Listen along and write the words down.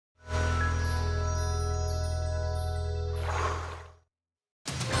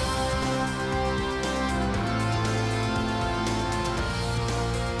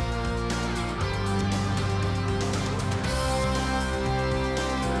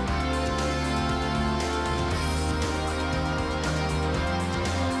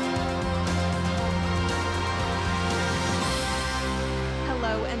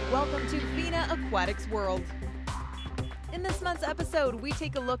welcome to FINA Aquatics World. In this month's episode, we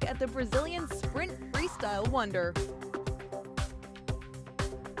take a look at the Brazilian sprint freestyle wonder.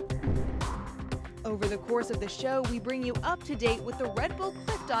 Over the course of the show, we bring you up to date with the Red Bull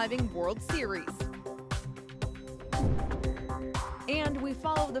Cliff Diving World Series. And we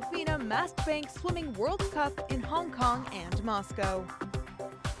follow the FINA Mastbank Swimming World Cup in Hong Kong and Moscow.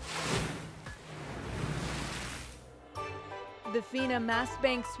 The FINA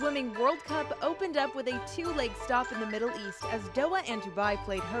Mastbank Swimming World Cup opened up with a two-leg stop in the Middle East as Doha and Dubai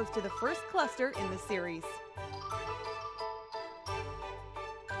played host to the first cluster in the series.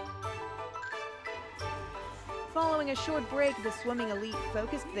 Following a short break, the swimming elite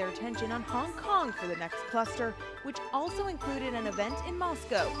focused their attention on Hong Kong for the next cluster, which also included an event in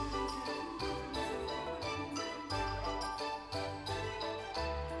Moscow.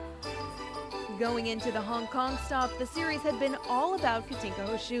 Going into the Hong Kong stop, the series had been all about Katinka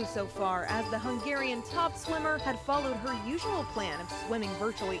Hosszu so far, as the Hungarian top swimmer had followed her usual plan of swimming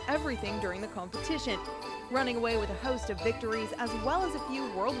virtually everything during the competition, running away with a host of victories as well as a few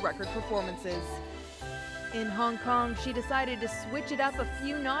world record performances. In Hong Kong, she decided to switch it up a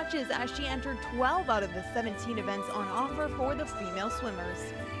few notches as she entered 12 out of the 17 events on offer for the female swimmers.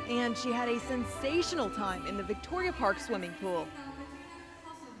 And she had a sensational time in the Victoria Park swimming pool.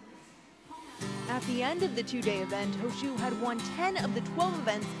 At the end of the two-day event, Hosszu had won 10 of the 12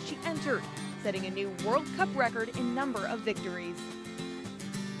 events she entered, setting a new World Cup record in number of victories.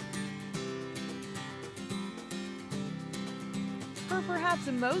 Her perhaps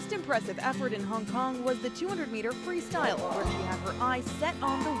most impressive effort in Hong Kong was the 200-meter freestyle, where she had her eyes set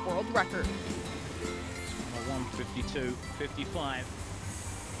on the world record. 1:52.55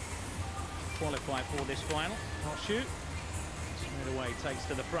 qualified for this final. Hosszu straight away takes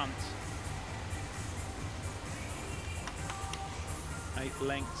to the front. 8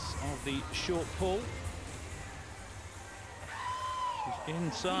 lengths of the short pull. She's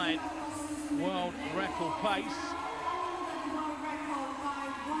inside world record pace.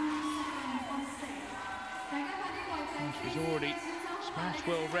 She's already smashed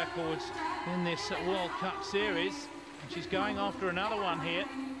world records in this World Cup series, and she's going after another one here.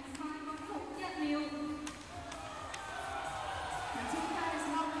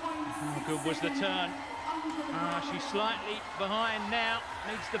 How good was the turn? She's slightly behind now,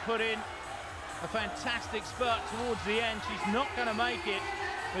 needs to put in a fantastic spurt towards the end. She's not going to make it,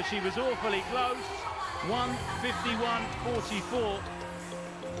 but she was awfully close. 1:51.44.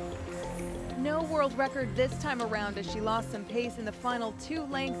 No world record this time around as she lost some pace in the final 2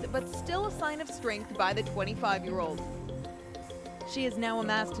 lengths, but still a sign of strength by the 25-year-old. She has now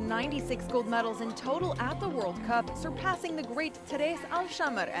amassed 96 gold medals in total at the World Cup, surpassing the great Therese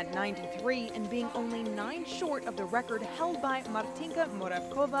Alshammer at 93 and being only 9 short of the record held by Martinka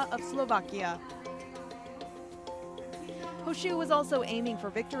Moravkova of Slovakia. Hosszu was also aiming for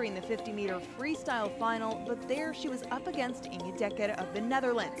victory in the 50-meter freestyle final, but there she was up against Inge Dekker of the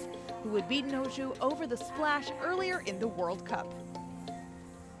Netherlands, who had beaten Hosszu over the splash earlier in the World Cup.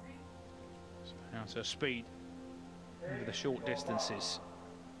 How's her speed over the short distances?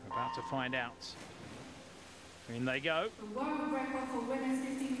 We're about to find out. In they go. The world record for women's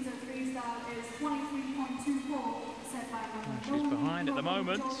 50-meter freestyle is 23.24, set by She's behind at the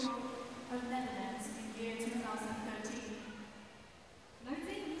moment. of Netherlands in year 2013.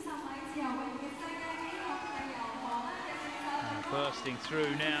 Bursting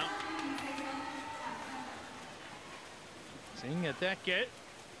through now. It's Inge Dekker,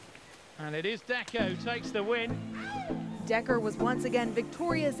 and it is Dekker who takes the win. Dekker was once again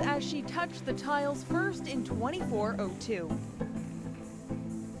victorious as she touched the tiles first in 24:02.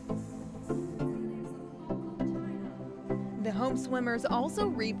 The home swimmers also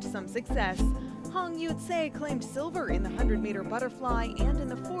reaped some success. Hong Yutse claimed silver in the 100-meter butterfly and in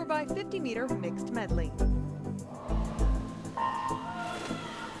the 4x50-meter mixed medley.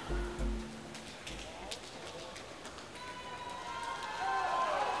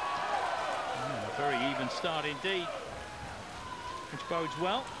 Very even start indeed, which bodes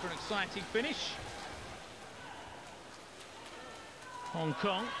well for an exciting finish. Hong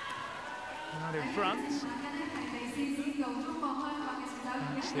Kong out in front.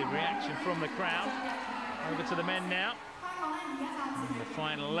 That's the reaction from the crowd. Over to the men now. And the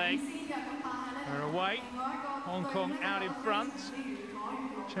final leg. They're away. Hong Kong out in front.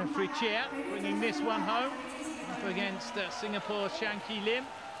 Jeffrey Chia bringing this one home. Up against Singapore's Shanqi Lim.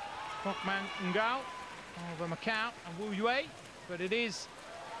 Hokman Ngao over Macau and Wu Yue, but it is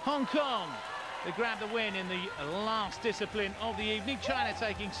Hong Kong that grab the win in the last discipline of the evening. China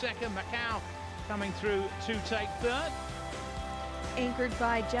taking second, Macau coming through to take third. Anchored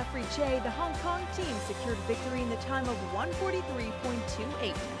by Jeffrey Che, the Hong Kong team secured victory in the time of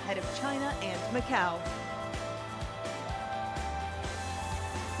 1:43.28 ahead of China and Macau.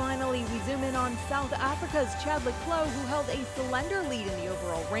 Finally, we zoom in on South Africa's Chad Leclos, who held a slender lead in the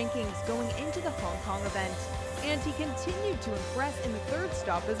overall rankings going into the Hong Kong event. And he continued to impress in the third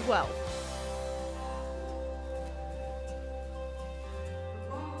stop as well.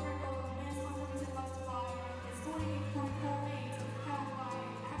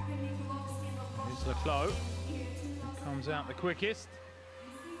 Here's Leclos, comes out the quickest.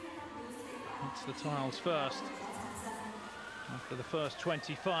 Hits the tiles first after the first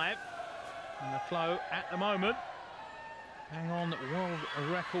 25. And Leclos at the moment hang on world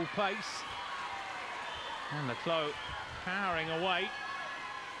record pace. And Leclos powering away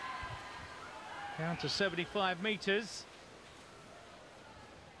down to 75 meters.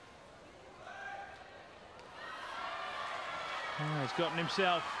 Oh, he's gotten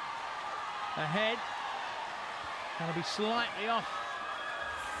himself ahead. Going to be slightly off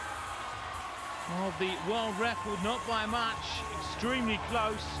of the world record, not by much, extremely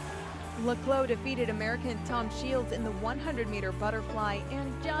close. Leclos defeated American Tom Shields in the 100-meter butterfly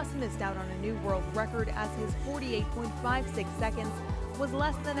and just missed out on a new world record as his 48.56 seconds was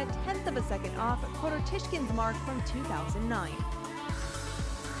less than a tenth of a second off Kototishkin's mark from 2009.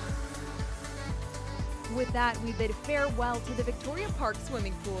 With that, we bid farewell to the Victoria Park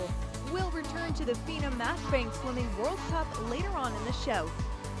swimming pool. We'll return to the FINA Mastbank Swimming World Cup later on in the show.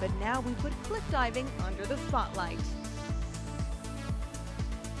 But now we put cliff diving under the spotlight.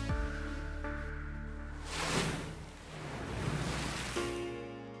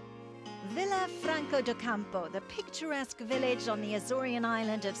 Villa Franco do Campo, the picturesque village on the Azorian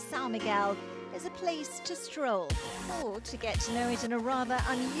island of São Miguel, is a place to stroll, or to get to know it in a rather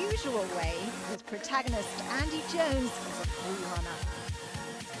unusual way, with protagonist Andy Jones as a free runner.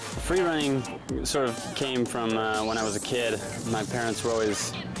 Free running sort of came from when I was a kid. My parents were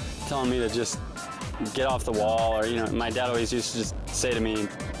always telling me to just get off the wall, or, you know, my dad always used to just say to me,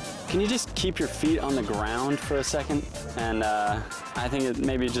 can you just keep your feet on the ground for a second? And I think it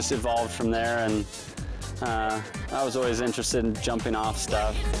maybe just evolved from there, and I was always interested in jumping off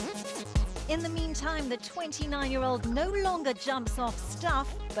stuff. In the meantime, the 29-year-old no longer jumps off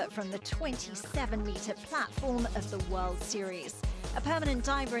stuff, but from the 27-meter platform of the World Series. A permanent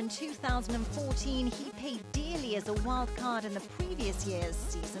diver in 2014, he paid dearly as a wild card in the previous year's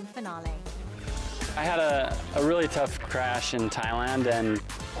season finale. I had a really tough crash in Thailand, and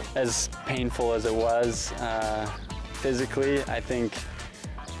as painful as it was physically, I think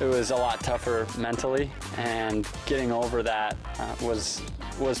it was a lot tougher mentally, and getting over that was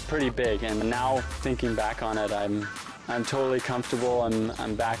pretty big. And now thinking back on it, I'm totally comfortable.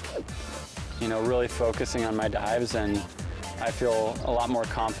 I'm back, you know, really focusing on my dives, and I feel a lot more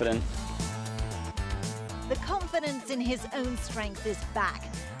confident. The confidence in his own strength is back.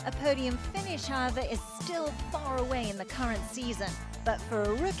 A podium finish, however, is still far away in the current season. But for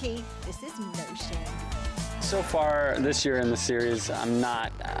a rookie, this is no shame. So far this year in the series, I'm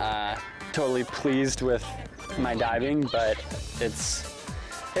not totally pleased with my diving, but it's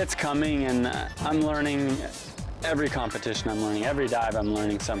coming, and I'm learning. Every competition I'm learning, every dive I'm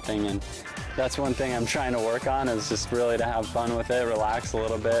learning something, and that's one thing I'm trying to work on, is just really to have fun with it, relax a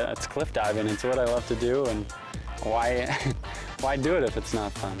little bit. It's cliff diving, it's what I love to do, and why do it if it's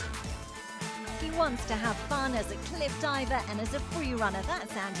not fun? He wants to have fun as a cliff diver and as a free runner.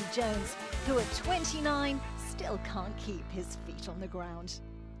 That's Andy Jones, who at 29 still can't keep his feet on the ground.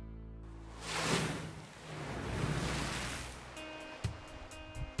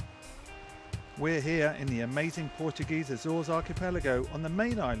 We're here in the amazing Portuguese Azores archipelago on the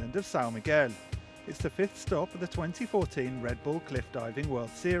main island of São Miguel. It's the fifth stop of the 2014 Red Bull Cliff Diving World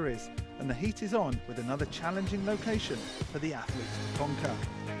Series, and the heat is on with another challenging location for the athletes to conquer.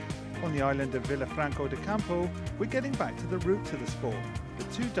 On the island of Villa Franco do Campo, we're getting back to the roots of the sport,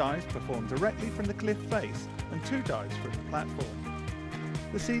 with 2 dives performed directly from the cliff face and 2 dives from the platform.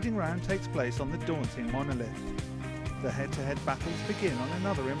 The seeding round takes place on the daunting monolith. The head-to-head battles begin on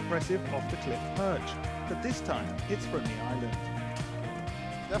another impressive off-the-cliff perch, but this time it's from the island.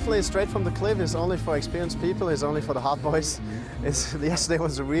 Definitely straight from the cliff is only for experienced people, it's only for the hard boys. Yesterday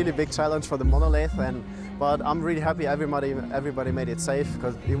was a really big challenge for the monolith, but I'm really happy everybody made it safe,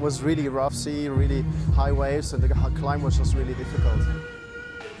 because it was really rough sea, really high waves, and the climb was just really difficult.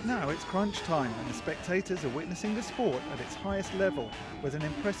 Now it's crunch time, and the spectators are witnessing the sport at its highest level with an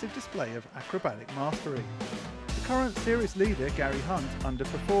impressive display of acrobatic mastery. The current series leader, Gary Hunt,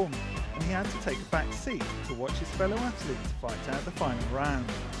 underperformed, and he had to take a back seat to watch his fellow athletes fight out the final round.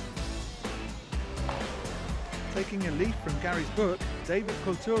 Taking a leaf from Gary's book, David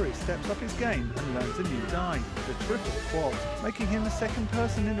Kulturi steps up his game and learns a new dive, the triple quad, making him the second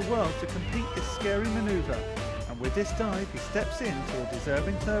person in the world to complete this scary manoeuvre. And with this dive, he steps into a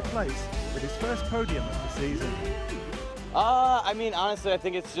deserving third place with his first podium of the season. I mean, honestly, I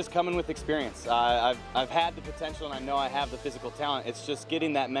think it's just coming with experience. I've had the potential and I know I have the physical talent. It's just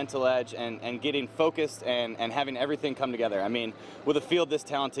getting that mental edge and getting focused and having everything come together. I mean, with a field this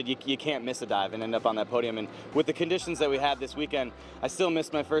talented, you can't miss a dive and end up on that podium. And with the conditions that we had this weekend, I still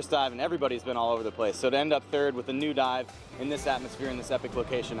missed my first dive and everybody's been all over the place. So to end up third with a new dive in this atmosphere, in this epic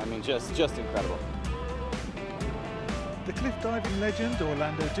location, I mean, just incredible. The cliff diving legend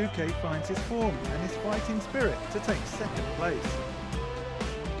Orlando Duque finds his form and his fighting spirit to take second place.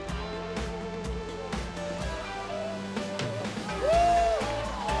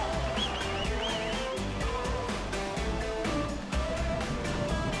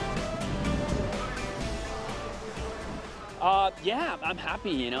 Yeah, I'm happy,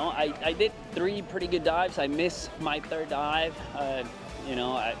 you know. I did 3 pretty good dives. I missed my third dive. You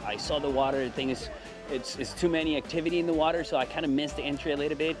know, I saw the water. The thing is, it's too many activity in the water, so I kind of missed the entry a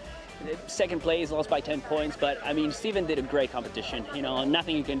little bit. Second place, lost by 10 points, but I mean, Steven did a great competition. You know,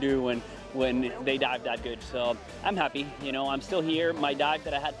 nothing you can do when they dive that good. So I'm happy. You know, I'm still here. My dive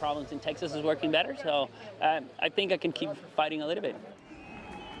that I had problems in Texas is working better, so I think I can keep fighting a little bit.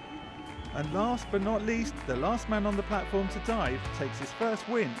 And last but not least, the last man on the platform to dive takes his first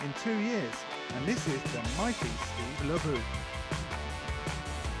win in 2 years, and this is the mighty Steve LeBoux.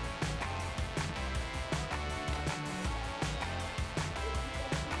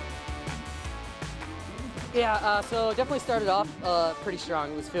 Yeah, so definitely started off pretty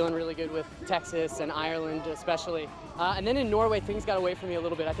strong. Was feeling really good with Texas and Ireland especially. And then in Norway, things got away from me a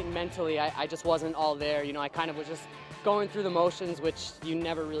little bit. I think mentally, I just wasn't all there. You know, I kind of was just going through the motions, which you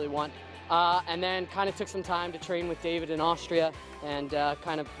never really want. And then kind of took some time to train with David in Austria and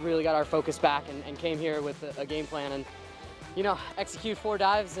kind of really got our focus back and came here with a game plan and, you know, execute 4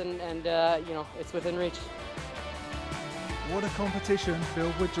 dives and you know, it's within reach. What a competition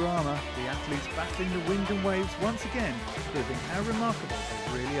filled with drama, the athletes battling the wind and waves once again, proving how remarkable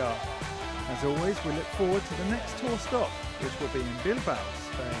they really are. As always, we look forward to the next tour stop, which will be in Bilbao,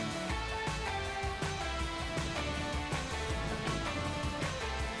 Spain.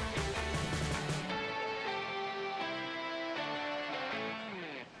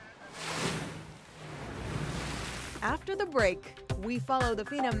 After the break, we follow the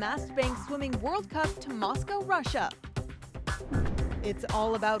FINA Mastbank Swimming World Cup to Moscow, Russia. It's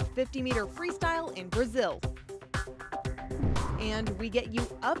all about 50-meter freestyle in Brazil. And we get you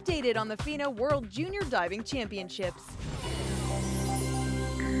updated on the FINA World Junior Diving Championships.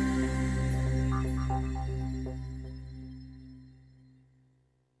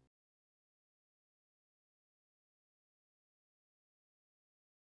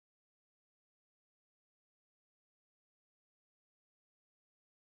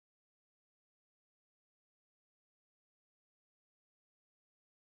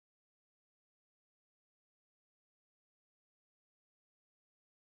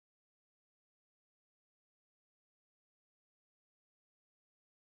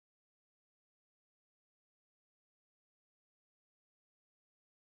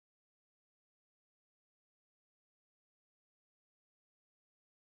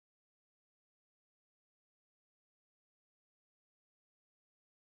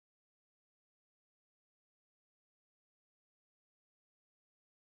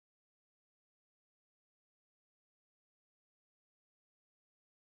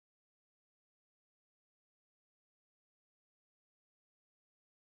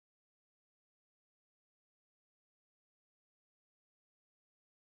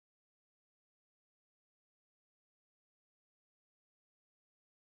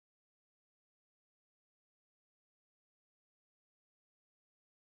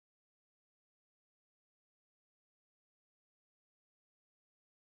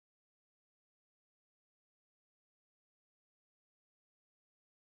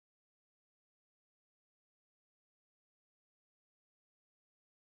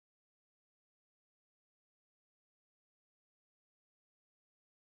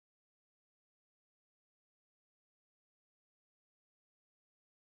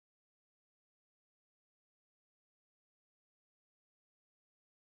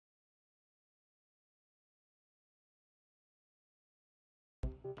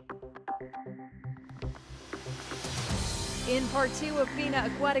 In part 2 of FINA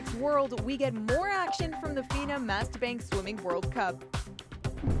Aquatics World, we get more action from the FINA Mastbank Swimming World Cup.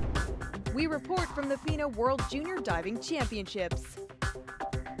 We report from the FINA World Junior Diving Championships.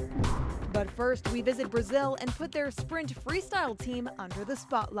 But But first, we visit Brazil and put their sprint freestyle team under the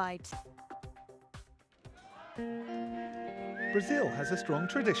spotlight. Brazil has a strong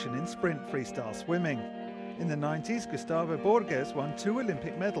tradition in sprint freestyle swimming. In the 90s, Gustavo Borges won 2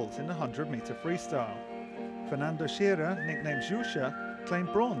 Olympic medals in the 100-metre freestyle. Fernando Scherer, nicknamed Xuxa,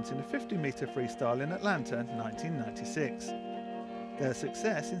 claimed bronze in the 50-metre freestyle in Atlanta 1996. Their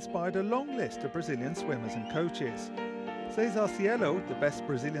success inspired a long list of Brazilian swimmers and coaches. Cesar Cielo, the best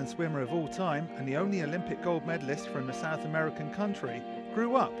Brazilian swimmer of all time and the only Olympic gold medalist from a South American country,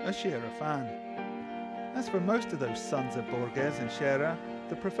 grew up a Scherer fan. As for most of those sons of Borges and Scherer,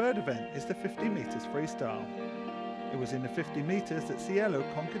 the preferred event is the 50 metres freestyle. It was in the 50 metres that Cielo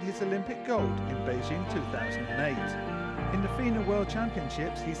conquered his Olympic gold in Beijing 2008. In the FINA World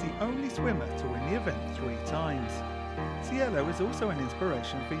Championships, he's the only swimmer to win the event 3 times. Cielo is also an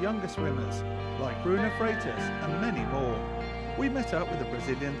inspiration for younger swimmers, like Bruno Freitas and many more. We met up with the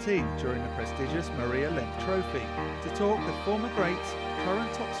Brazilian team during the prestigious Maria Lenk Trophy to talk with former greats,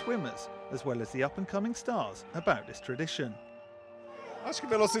 current top swimmers, as well as the up-and-coming stars about this tradition. Acho que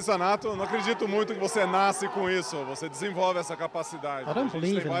velocista nato, não acredito muito que você nasce com isso, você desenvolve essa capacidade. I don't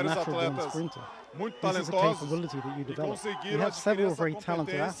believe in a natural born sprinter. This is a capability that you develop. We have several very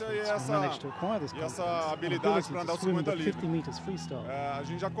talented athletes who managed to acquire this competence and ability to swim the 50 meters freestyle. A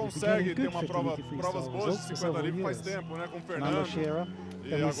gente já consegue ter uma provas boas de 50 livre faz tempo, né, com o Fernando.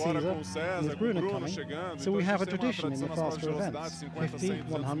 Then with Cesar, with Bruno coming, so we have a tradition in the faster events, 50,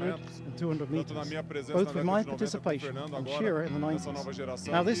 100 and 200 meters, both with my participation and Scherer in the 90s.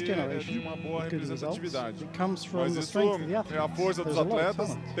 Now this generation, with good results, it comes from the strength of the athletes. É a força dos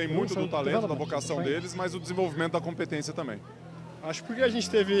atletas, tem muito do talento, da vocação deles, mas o desenvolvimento da competência também. Acho porque a gente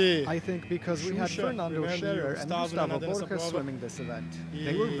teve I think because we had Fernando Scherer and Gustavo Borges swimming this event.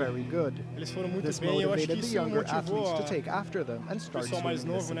 They were very good. This motivated the younger athletes to take after them and start swimming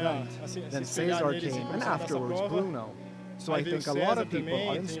this event. Then Cesar came and afterwards Bruno. So I think a lot of people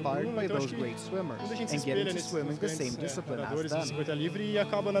are inspired by those great swimmers and get into swimming the same discipline as them.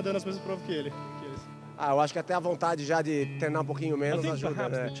 Eu acho que até a vontade já de treinar um pouquinho menos ajuda,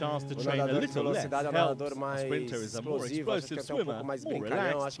 né? O nadador de velocidade é um nadador mais explosivo, acho que até um pouco mais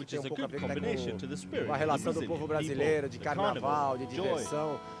brincalhão, acho que tem um pouco a ver com a relação do povo brasileiro, de carnaval, de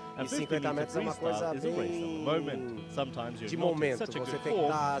diversão. E 50 metros é uma coisa bem de momento. Você tem que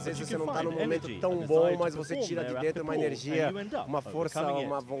estar, às vezes você não está num momento tão bom, mas você tira de dentro uma energia, uma força,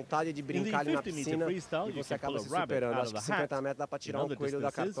 uma vontade de brincar ali na piscina e você acaba se superando. Acho que 50 metros dá para tirar um coelho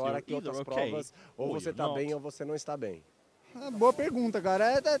da cartola que outras provas, ou você está bem ou você não está bem. Boa pergunta,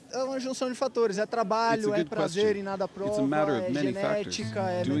 cara. É uma junção de fatores. É trabalho, é prazer em nada prova, é genética,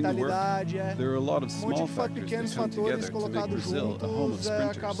 é mentalidade, é um monte de pequenos fatores colocados juntos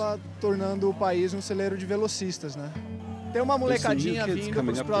acaba tornando o país um celeiro de velocistas, né? Tem uma molecadinha vindo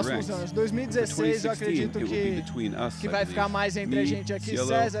para os próximos anos. 2016 eu acredito que vai ficar mais entre a gente aqui,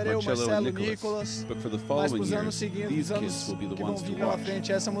 César, eu, Marcelo, Nicolas. Mas para os anos seguintes, os anos que vão vir pela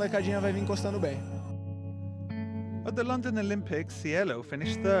frente, essa molecadinha vai vir encostando bem. At the London Olympics, Cielo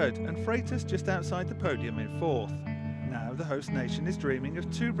finished 3rd and Freitas just outside the podium in 4th. Now the host nation is dreaming of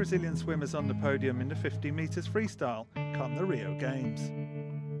 2 Brazilian swimmers on the podium in the 50 metres freestyle come the Rio Games.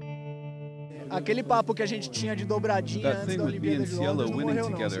 Aquele papo que a gente tinha de dobradinha antes da Olimpíada de Londres não morreu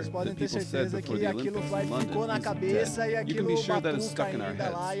não. Vocês podem ter certeza que aquilo ficou na cabeça e aquilo batuca ainda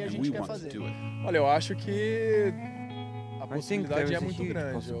lá e a gente quer fazer. Olha, eu acho que a possibilidade é muito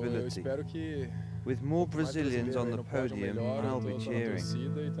grande. Eu espero que with more Brazilians on the podium, I'll be cheering,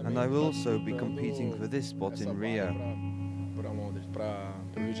 and I will also be competing for this spot in Rio.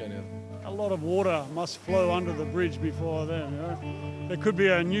 A lot of water must flow under the bridge before then. You know? There could be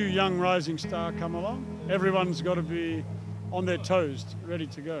a new young rising star come along. Everyone's got to be on their toes, ready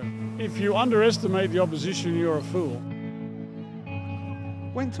to go. If you underestimate the opposition, you're a fool.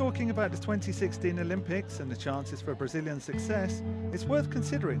 When talking about the 2016 Olympics and the chances for Brazilian success, it's worth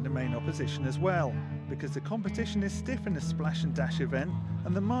considering the main opposition as well, because the competition is stiff in the splash and dash event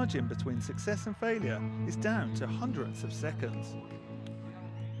and the margin between success and failure is down to hundredths of seconds.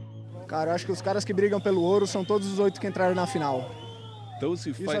 Cara, eu acho que os caras que brigam pelo ouro são todos os 8 que entraram na final.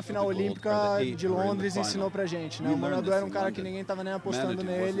 Isso a final olímpica de Londres ensinou pra gente, né? O Monador era um cara que ninguém tava nem apostando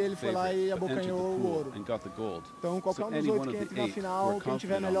nele, ele foi lá e abocanhou o ouro. Então qualquer um dos 8 que entra na final, quem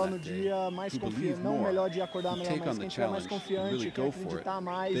tiver melhor no dia, mais confiante, não melhor de acordar melhor, mas quem tiver mais confiante, quer acreditar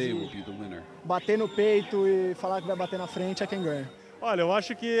mais e bater no peito e falar que vai bater na frente é quem ganha. Olha, eu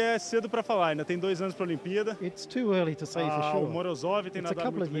acho que é cedo para falar, ainda tem 2 anos para a Olimpíada. It's too early to say for sure. O Morozov tem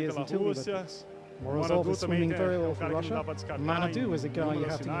nadado muito bem pela Rússia. Morozov is swimming very well for Russia. Manadou is a guy you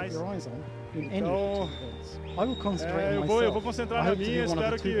have to keep your eyes on in any events. I will concentrate on myself. I hope to be one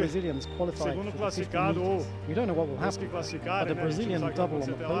of the 2 Brazilians qualified for the 50 meters. We don't know what will happen, but the Brazilian double on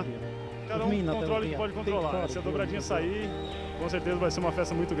the podium would mean that there will be a big party. Se a dobradinha sair, com certeza vai ser uma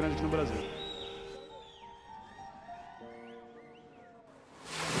festa muito grande aqui no Brasil.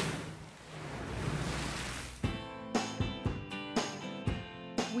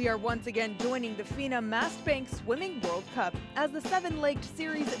 We are once again joining the FINA Mastbank Swimming World Cup as the 7-legged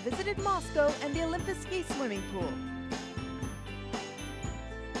series visited Moscow and the Olympijski swimming pool.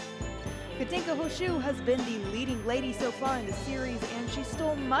 Katinka Hoshu has been the leading lady so far in the series, and she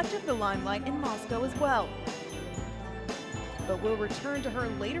stole much of the limelight in Moscow as well. But we'll return to her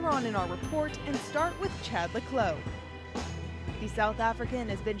later on in our report and start with Chad Leclos. The South African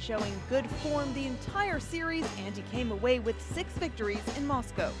has been showing good form the entire series, and he came away with 6 victories in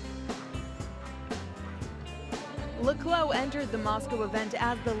Moscow. Leclos entered the Moscow event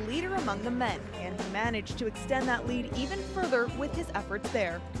as the leader among the men, and he managed to extend that lead even further with his efforts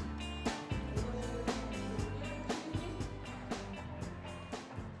there.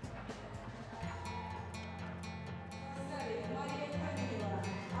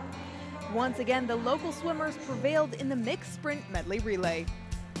 Once again, the local swimmers prevailed in the mixed sprint medley relay.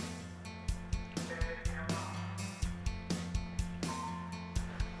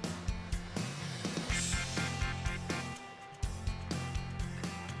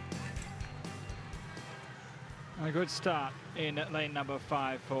 A good start in lane number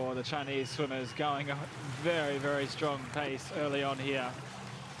 5 for the Chinese swimmers, going a very, very strong pace early on here.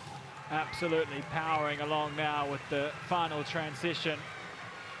 Absolutely powering along now with the final transition.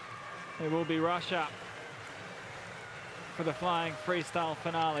 It will be Russia for the flying freestyle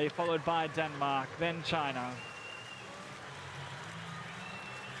finale, followed by Denmark, then China.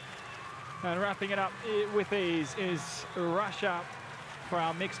 And wrapping it up with ease is Russia for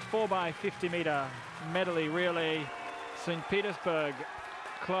our mixed 4x50 meter medley relay. St. Petersburg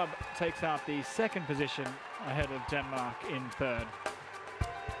club takes out the 2nd position ahead of Denmark in 3rd.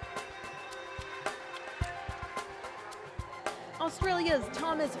 Australia's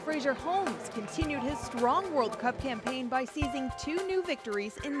Thomas Fraser-Holmes continued his strong World Cup campaign by seizing 2 new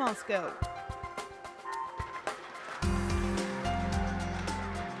victories in Moscow.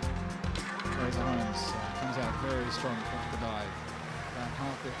 Fraser-Holmes comes out very strong off the dive. About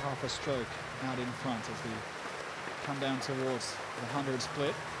half a stroke out in front as we come down towards the 100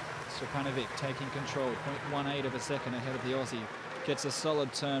 split. Stepanovic taking control, 0.18 of a second ahead of the Aussie. Gets a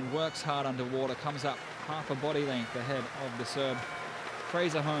solid turn, works hard underwater, comes up half a body length ahead of the Serb.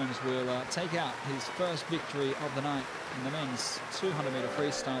 Fraser-Holmes will take out his first victory of the night in the men's 200-meter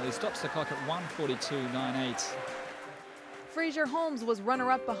freestyle. He stops the clock at 1:42.98. Fraser-Holmes was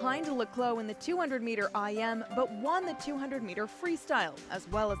runner-up behind Leclos in the 200-meter IM, but won the 200-meter freestyle, as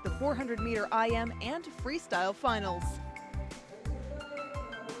well as the 400-meter IM and freestyle finals.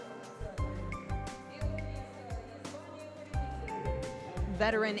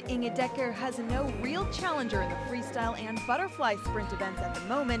 Veteran Inge Dekker has no real challenger in the freestyle and butterfly sprint events at the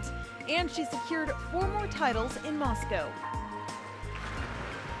moment, and she secured 4 more titles in Moscow.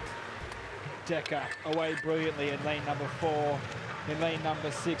 Dekker away brilliantly in lane number 4. In lane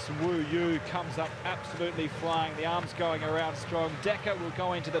number 6, Wu Yu comes up absolutely flying. The arms going around strong. Dekker will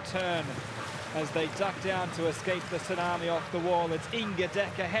go into the turn as they duck down to escape the tsunami off the wall. It's Inge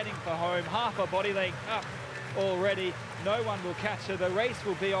Dekker heading for home. Half a body length up already. No one will catch her. The race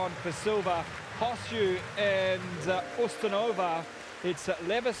will be on for silver. Hosju and Ustinova. It's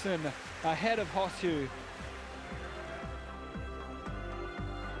Leveson ahead of Hosju.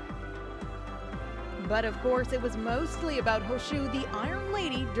 But of course, it was mostly about Hoshu, the Iron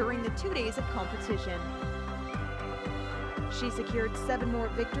Lady, during the 2 days of competition. She secured 7 more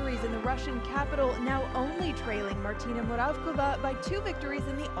victories in the Russian capital, now only trailing Martina Muravkova by 2 victories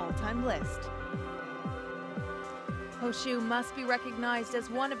in the all-time list. Hoshu must be recognized as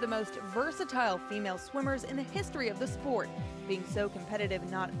one of the most versatile female swimmers in the history of the sport, being so competitive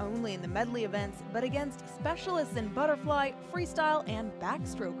not only in the medley events, but against specialists in butterfly, freestyle, and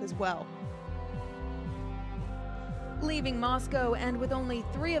backstroke as well. Leaving Moscow, and with only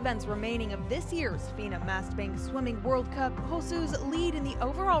 3 events remaining of this year's FINA Mastbank Swimming World Cup, Hoshu's lead in the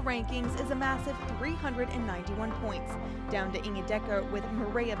overall rankings is a massive 391 points, down to Inge Dekker with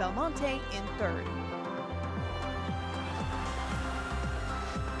Maria Belmonte in 3rd.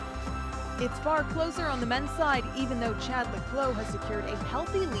 It's far closer on the men's side, even though Chad Leclos has secured a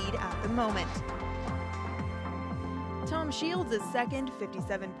healthy lead at the moment. Tom Shields is second,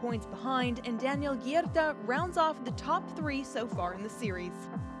 57 points behind, and Daniel Gierta rounds off the top 3 so far in the series.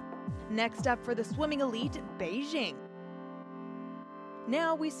 Next up for the swimming elite, Beijing.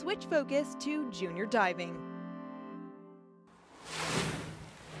 Now we switch focus to junior diving.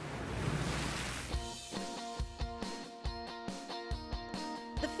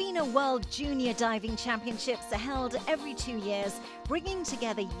 The FINA World Junior Diving Championships are held every 2 years, bringing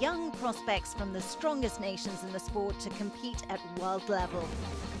together young prospects from the strongest nations in the sport to compete at world level.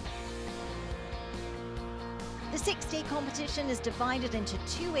 The 6-day competition is divided into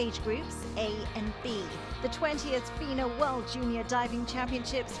 2 age groups, A and B. The 20th FINA World Junior Diving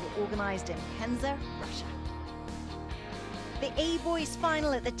Championships were organized in Penza, Russia. The A boys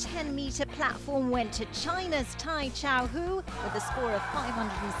final at the 10-meter platform went to China's Tai Chao-hu with a score of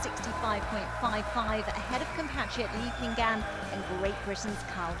 565.55 ahead of compatriot Li Pinggan and Great Britain's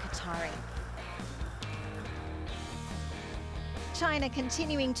Carl Katari. China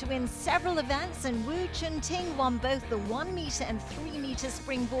continuing to win several events, and Wu Chunting won both the 1-meter and 3-meter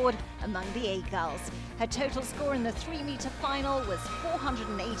springboard among the A girls. Her total score in the 3-meter final was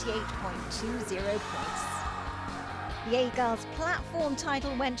 488.20 points. The A girls platform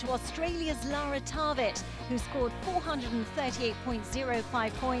title went to Australia's Lara Tarvett, who scored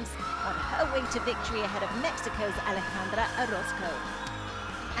 438.05 points on her way to victory ahead of Mexico's Alejandra Orozco.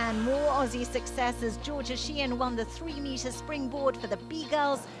 And more Aussie successes. Georgia Sheehan won the 3-meter springboard for the B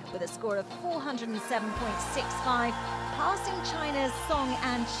girls with a score of 407.65, passing China's Song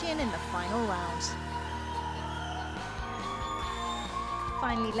An Chin in the final round.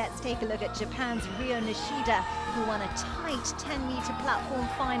 Finally, let's take a look at Japan's Ryo Nishida, who won a tight 10-meter platform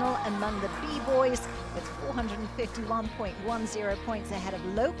final among the B boys with 451.10 points ahead of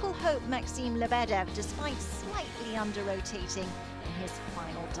local hope Maxime Lebedev, despite slightly under-rotating in his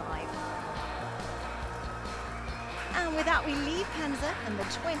final dive. And with that, we leave Penza and the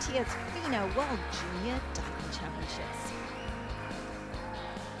 20th FINA World Junior Diving Championships.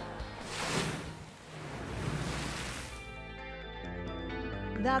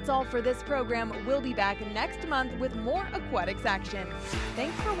 That's all for this program. We'll be back next month with more aquatics action.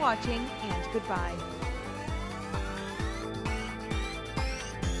 Thanks for watching, and goodbye.